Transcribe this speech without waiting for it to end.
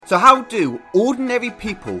So how do ordinary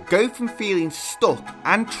people go from feeling stuck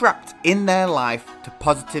and trapped in their life to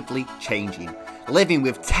positively changing, living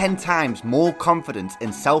with 10 times more confidence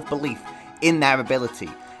and self-belief in their ability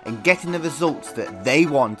and getting the results that they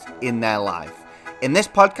want in their life? In this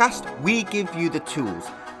podcast, we give you the tools,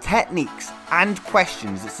 techniques and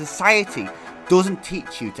questions that society doesn't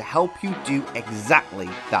teach you to help you do exactly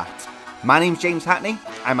that. My name's James Hatney,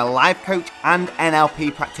 I'm a life coach and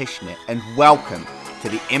NLP practitioner, and welcome to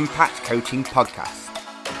the Impact Coaching Podcast.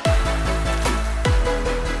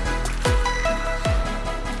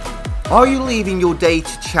 Are you leaving your day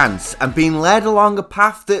to chance and being led along a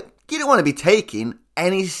path that you don't want to be taking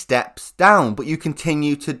any steps down, but you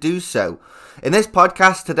continue to do so? In this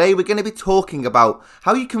podcast today, we're going to be talking about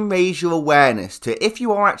how you can raise your awareness to if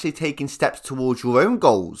you are actually taking steps towards your own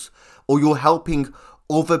goals or you're helping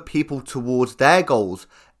other people towards their goals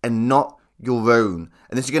and not your own.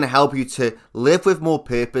 And this is going to help you to live with more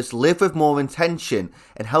purpose, live with more intention,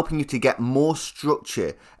 and helping you to get more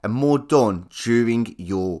structure and more done during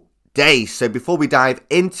your day. So before we dive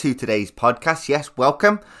into today's podcast, yes,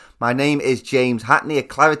 welcome. My name is James Hatney, a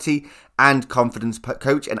clarity and confidence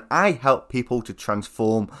coach, and I help people to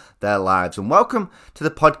transform their lives. And welcome to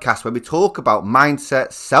the podcast where we talk about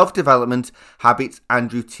mindset, self-development, habits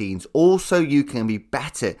and routines. Also, you can be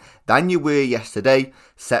better than you were yesterday,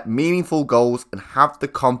 set meaningful goals, and have the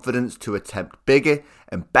confidence to attempt bigger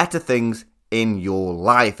and better things in your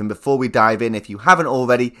life. And before we dive in, if you haven't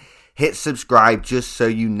already, hit subscribe just so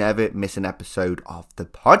you never miss an episode of the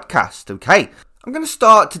podcast. Okay. I'm going to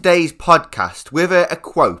start today's podcast with a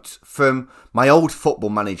quote from my old football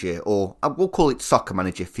manager, or we'll call it soccer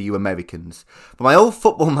manager for you Americans. But my old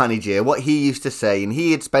football manager, what he used to say, and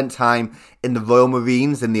he had spent time in the Royal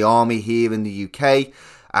Marines in the army here in the UK,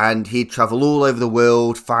 and he'd travel all over the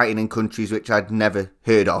world fighting in countries which I'd never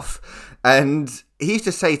heard of. And he used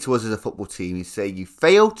to say to us as a football team, he'd say, you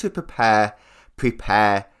fail to prepare,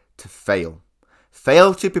 prepare to fail.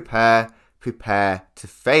 Fail to prepare, prepare to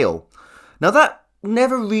fail. Now that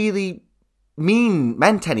never really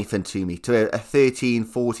meant anything to me, to a 13,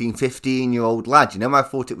 14, 15-year-old lad. You know, I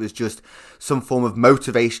thought it was just some form of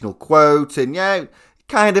motivational quote, and yeah, it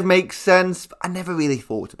kind of makes sense, but I never really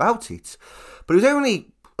thought about it. But it was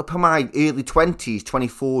only upon my early 20s,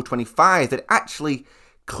 24, 25, that it actually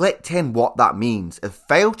clicked in what that means. Of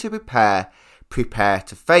fail to prepare, prepare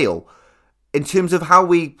to fail. In terms of how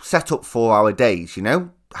we set up for our days, you know?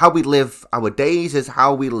 How we live our days is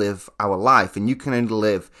how we live our life, and you can only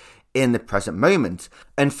live in the present moment.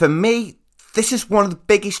 And for me, this is one of the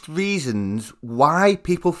biggest reasons why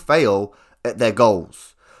people fail at their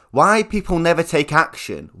goals, why people never take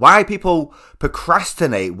action, why people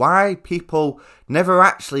procrastinate, why people never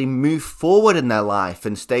actually move forward in their life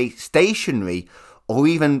and stay stationary or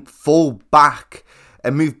even fall back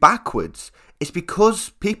and move backwards. It's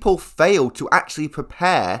because people fail to actually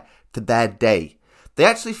prepare for their day. They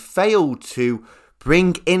actually fail to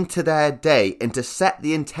bring into their day and to set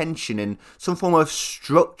the intention in some form of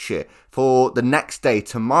structure for the next day,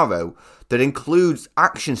 tomorrow, that includes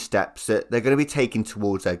action steps that they're going to be taking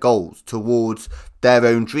towards their goals, towards their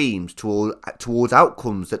own dreams, towards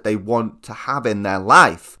outcomes that they want to have in their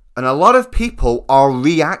life. And a lot of people are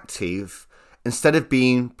reactive instead of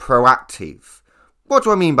being proactive. What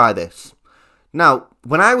do I mean by this? Now,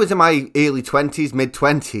 when I was in my early 20s,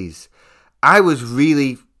 mid-20s, I was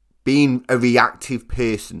really being a reactive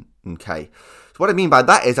person, okay? So what I mean by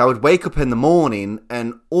that is I would wake up in the morning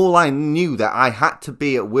and all I knew that I had to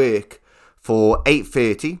be at work for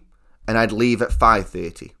 8:30 and I'd leave at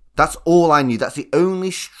 5:30. That's all I knew. That's the only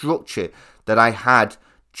structure that I had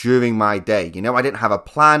during my day. You know, I didn't have a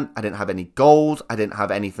plan. I didn't have any goals. I didn't have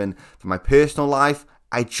anything for my personal life.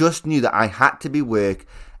 I just knew that I had to be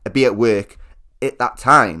at work at that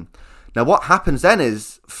time. Now, what happens then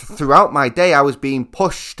is, throughout my day, I was being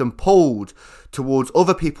pushed and pulled towards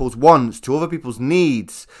other people's wants, to other people's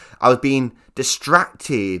needs. I was being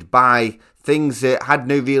distracted by things that had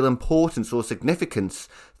no real importance or significance,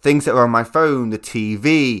 things that were on my phone, the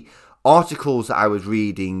TV, articles that I was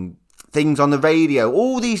reading, things on the radio.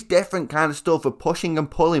 All these different kind of stuff were pushing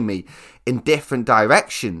and pulling me in different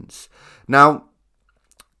directions. Now,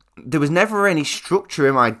 there was never any structure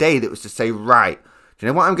in my day that was to say, right, you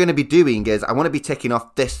know what I'm going to be doing is I want to be ticking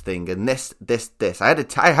off this thing and this.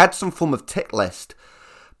 I had some form of tick list,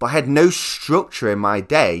 but I had no structure in my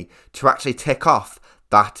day to actually tick off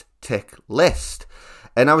that tick list.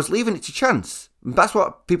 And I was leaving it to chance. That's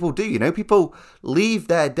what people do, you know. People leave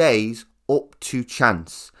their days up to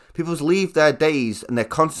chance. People leave their days and they're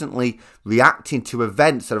constantly reacting to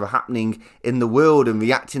events that are happening in the world and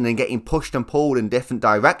reacting and getting pushed and pulled in different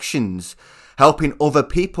directions. helping other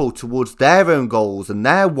people towards their own goals and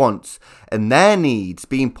their wants and their needs,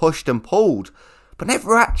 being pushed and pulled, but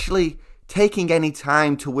never actually taking any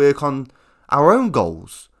time to work on our own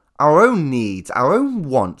goals, our own needs, our own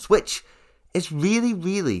wants, which is really,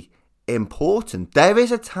 really important. There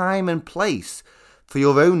is a time and place for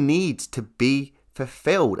your own needs to be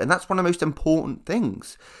fulfilled, and that's one of the most important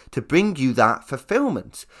things, to bring you that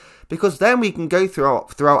fulfillment, because then we can go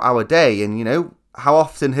throughout our day, and how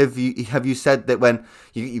often have you said that when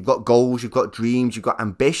you've got goals, you've got dreams, you've got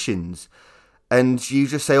ambitions, and you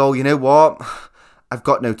just say, oh, you know what, I've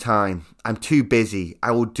got no time, I'm too busy,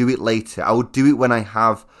 I will do it later, I will do it when I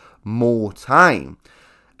have more time.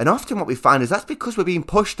 And often what we find is that's because we're being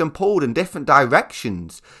pushed and pulled in different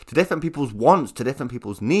directions, to different people's wants, to different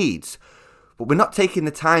people's needs. But we're not taking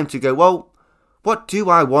the time to go, well, what do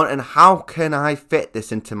I want and how can I fit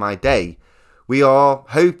this into my day? We are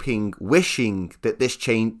hoping, wishing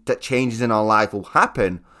that changes in our life will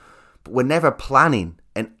happen, but we're never planning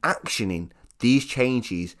and actioning these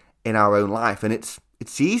changes in our own life. And it's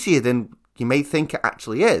easier than you may think it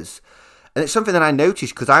actually is. And it's something that I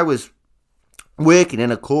noticed because I was working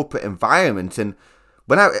in a corporate environment, and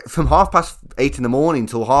from 8:30 in the morning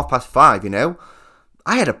till 5:30,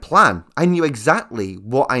 I had a plan. I knew exactly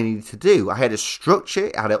what I needed to do. I had a structure,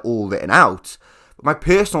 I had it all written out. But my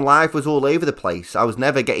personal life was all over the place. I was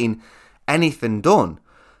never getting anything done.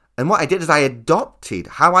 And what I did is I adopted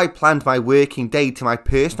how I planned my working day to my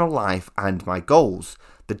personal life and my goals.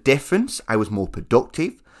 The difference, I was more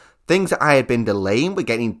productive. Things that I had been delaying were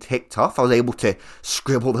getting ticked off. I was able to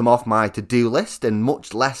scribble them off my to-do list in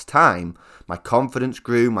much less time. My confidence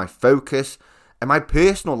grew, my focus, and my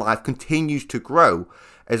personal life continues to grow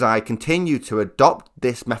as I continue to adopt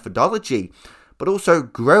this methodology, but also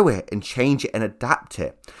grow it and change it and adapt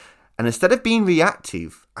it. And instead of being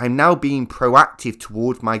reactive, I'm now being proactive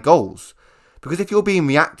towards my goals. Because if you're being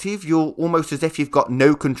reactive, you're almost as if you've got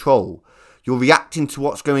no control. You're reacting to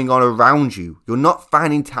what's going on around you. You're not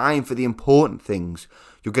finding time for the important things.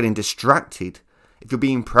 You're getting distracted. If you're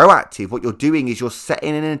being proactive, what you're doing is you're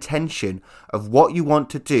setting an intention of what you want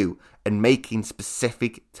to do and making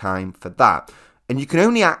specific time for that. And you can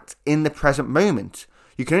only act in the present moment.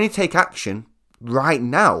 You can only take action right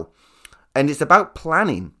now. And it's about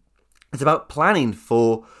planning. It's about planning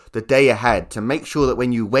for the day ahead to make sure that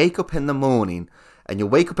when you wake up in the morning and you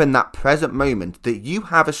wake up in that present moment, that you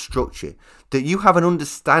have a structure, that you have an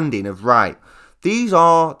understanding of, right, these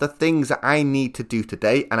are the things that I need to do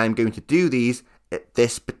today, and I'm going to do these at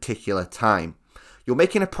this particular time. You're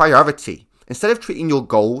making a priority. Instead of treating your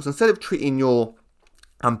goals, instead of treating your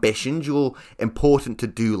ambitions, your important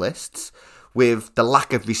to-do lists, with the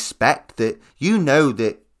lack of respect that you know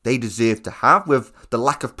that they deserve to have, with the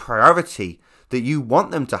lack of priority that you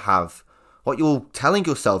want them to have, what you're telling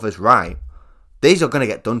yourself is, right, these are going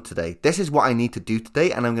to get done today. This is what I need to do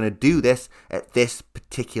today, and I'm going to do this at this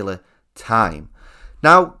particular time.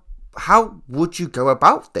 Now, how would you go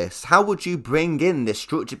about this? How would you bring in this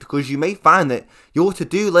structure? Because you may find that your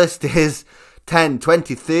to-do list is 10,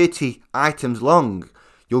 20, 30 items long.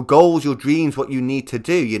 Your goals, your dreams, what you need to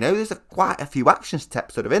do. There's quite a few action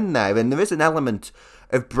steps that are in there, and there is an element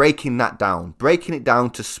of breaking it down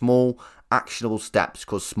to small, actionable steps,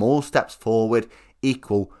 because small steps forward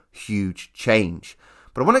equal huge change.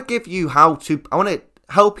 But I want to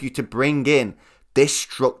help you to bring in this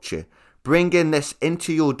structure, bring in this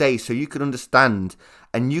into your day so you can understand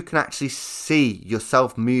and you can actually see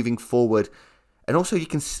yourself moving forward, and also you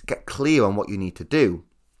can get clear on what you need to do.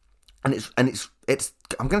 And it's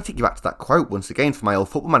I'm going to take you back to that quote once again from my old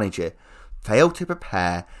football manager: fail to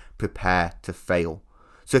prepare, prepare to fail.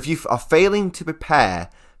 So if you are failing to prepare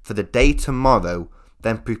for the day tomorrow,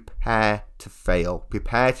 then prepare to fail.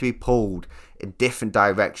 Prepare to be pulled in different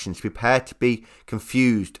directions. Prepare to be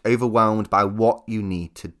confused, overwhelmed by what you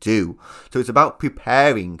need to do. So it's about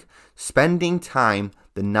preparing, spending time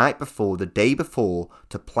the night before, the day before,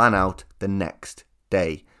 to plan out the next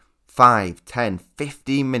day. 5, 10,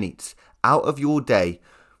 15 minutes out of your day,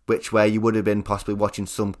 where you would have been possibly watching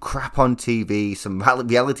some crap on TV, some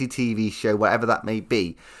reality TV show, whatever that may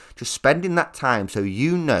be. Just spending that time so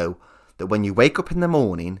you know that when you wake up in the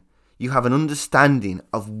morning, you have an understanding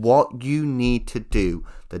of what you need to do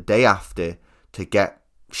the day after to get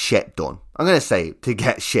shit done. I'm going to say to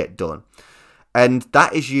get shit done. And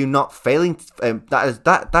that is you not failing.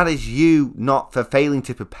 That is you not for failing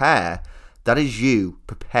to prepare. That is you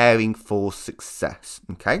preparing for success.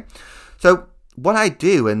 Okay. So what I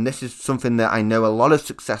do, and this is something that I know a lot of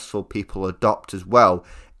successful people adopt as well,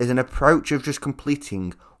 is an approach of just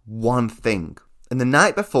completing one thing. And the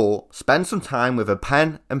night before, spend some time with a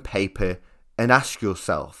pen and paper and ask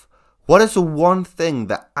yourself, What is the one thing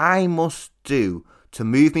that I must do to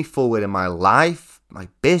move me forward in my life, my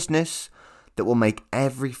business, that will make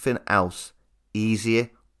everything else easier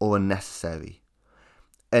or unnecessary?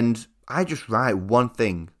 And I just write one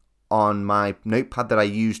thing on my notepad that I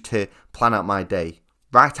use to plan out my day.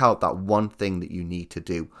 Write out that one thing that you need to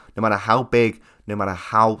do, no matter how big, no matter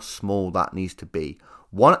how small that needs to be.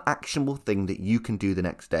 One actionable thing that you can do the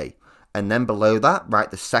next day. And then below that,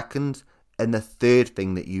 write the second and the third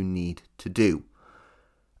thing that you need to do.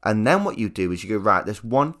 And then what you do is you go, right, there's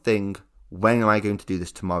one thing. When am I going to do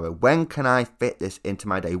this tomorrow? When can I fit this into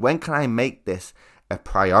my day? When can I make this a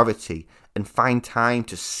priority and find time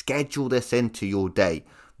to schedule this into your day?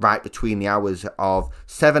 Right between the hours of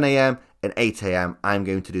 7 a.m. and 8 a.m. I'm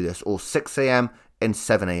going to do this, or 6 a.m. and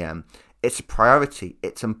 7 a.m. It's a priority.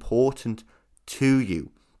 It's important to you.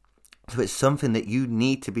 So it's something that you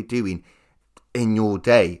need to be doing in your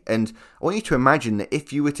day. And I want you to imagine that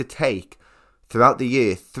if you were to take throughout the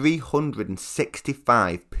year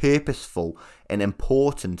 365 purposeful and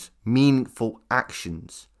important, meaningful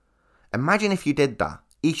actions. Imagine if you did that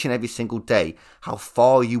each and every single day, how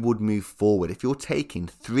far you would move forward if you're taking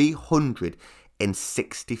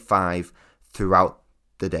 365 throughout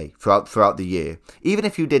the day, throughout the year. Even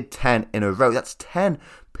if you did 10 in a row, that's 10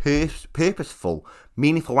 purposeful,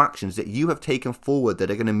 meaningful actions that you have taken forward that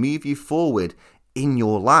are going to move you forward in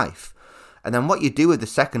your life. And then what you do with the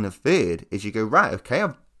second and third is you go, right, okay,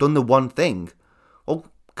 I've done the one thing. Well,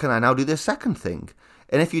 can I now do the second thing?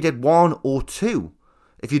 And if you did one or two,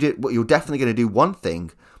 if you did, well, you're definitely going to do one thing.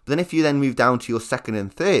 But then if you then move down to your second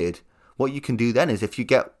and third, what you can do then is if you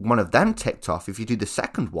get one of them ticked off, if you do the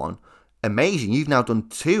second one, amazing. You've now done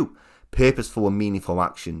two purposeful and meaningful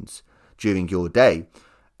actions during your day.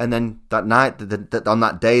 And then that night, on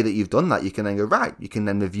that day that you've done that, you can then go, right, you can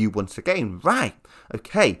then review once again. Right,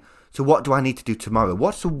 okay, so what do I need to do tomorrow?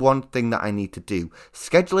 What's the one thing that I need to do?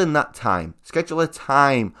 Scheduling that time. Scheduling a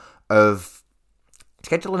time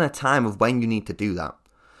of when you need to do that.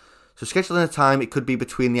 So scheduling a time, it could be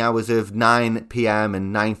between the hours of 9 p.m.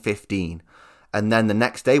 and 9:15. And then the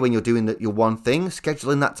next day when you're doing your one thing,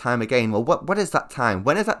 scheduling that time again. Well, what is that time?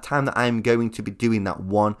 When is that time that I'm going to be doing that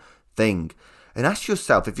one thing? And ask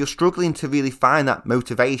yourself, if you're struggling to really find that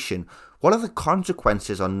motivation, what are the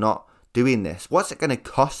consequences on not doing this? What's it going to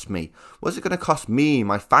cost me? What's it going to cost me,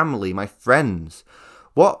 my family, my friends?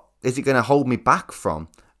 What is it going to hold me back from?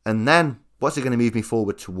 And then what's it going to move me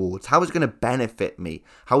forward towards? How is it going to benefit me?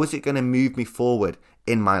 How is it going to move me forward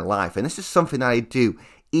in my life? And this is something that I do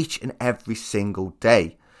each and every single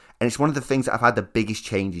day. And it's one of the things that I've had the biggest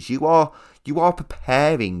changes. You are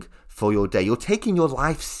preparing for your day. You're taking your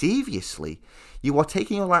life seriously. You are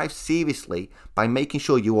taking your life seriously by making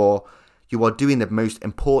sure you are doing the most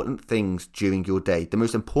important things during your day. The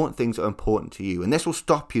most important things that are important to you. And this will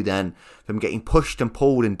stop you then from getting pushed and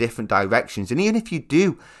pulled in different directions. And even if you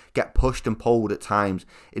do get pushed and pulled at times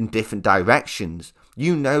in different directions,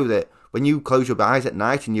 you know that when you close your eyes at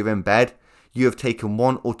night and you're in bed, you have taken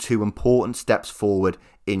one or two important steps forward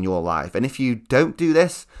in your life. And if you don't do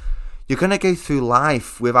this, you're going to go through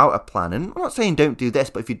life without a plan. And I'm not saying don't do this,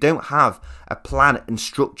 but if you don't have a plan and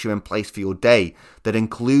structure in place for your day that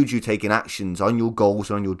includes you taking actions on your goals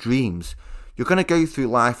and on your dreams, you're going to go through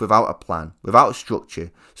life without a plan, without a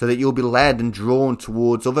structure, so that you'll be led and drawn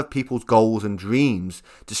towards other people's goals and dreams,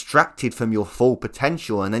 distracted from your full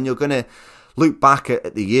potential. And then you're going to look back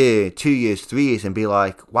at the year, 2 years, 3 years and be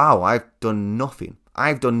like, wow, I've done nothing.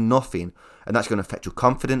 And that's going to affect your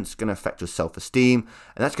confidence, going to affect your self-esteem,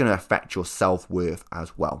 and that's going to affect your self-worth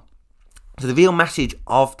as well. So the real message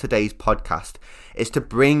of today's podcast is to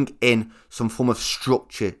bring in some form of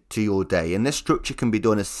structure to your day. And this structure can be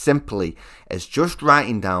done as simply as just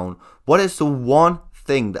writing down what is the one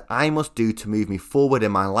thing that I must do to move me forward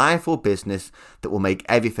in my life or business that will make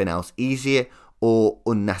everything else easier or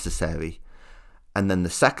unnecessary. And then the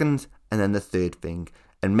second and then the third thing.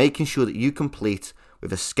 And making sure that you complete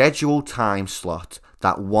with a scheduled time slot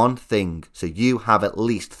that one thing, so you have at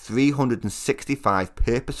least 365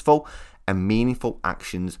 purposeful and meaningful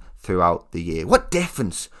actions throughout the year. What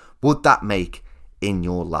difference would that make in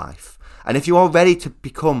your life? And if you are ready to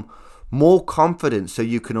become more confident so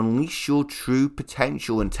you can unleash your true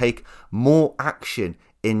potential and take more action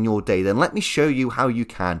in your day, then let me show you how you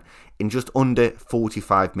can in just under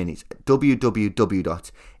 45 minutes at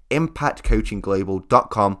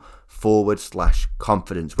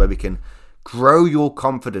www.impactcoachingglobal.com/confidence, where we can grow your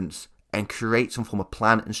confidence and create some form of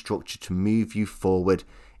plan and structure to move you forward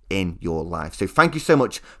in your life. So thank you so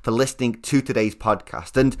much for listening to today's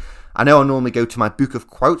podcast. And I know I normally go to my book of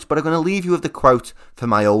quotes, but I'm going to leave you with the quote from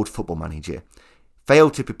my old football manager. Fail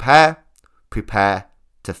to prepare, prepare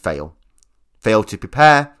to fail. Fail to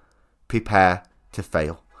prepare, prepare to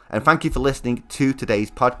fail. And thank you for listening to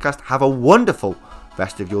today's podcast. Have a wonderful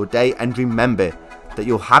rest of your day, and remember that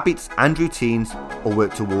your habits and routines will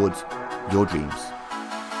work towards your dreams.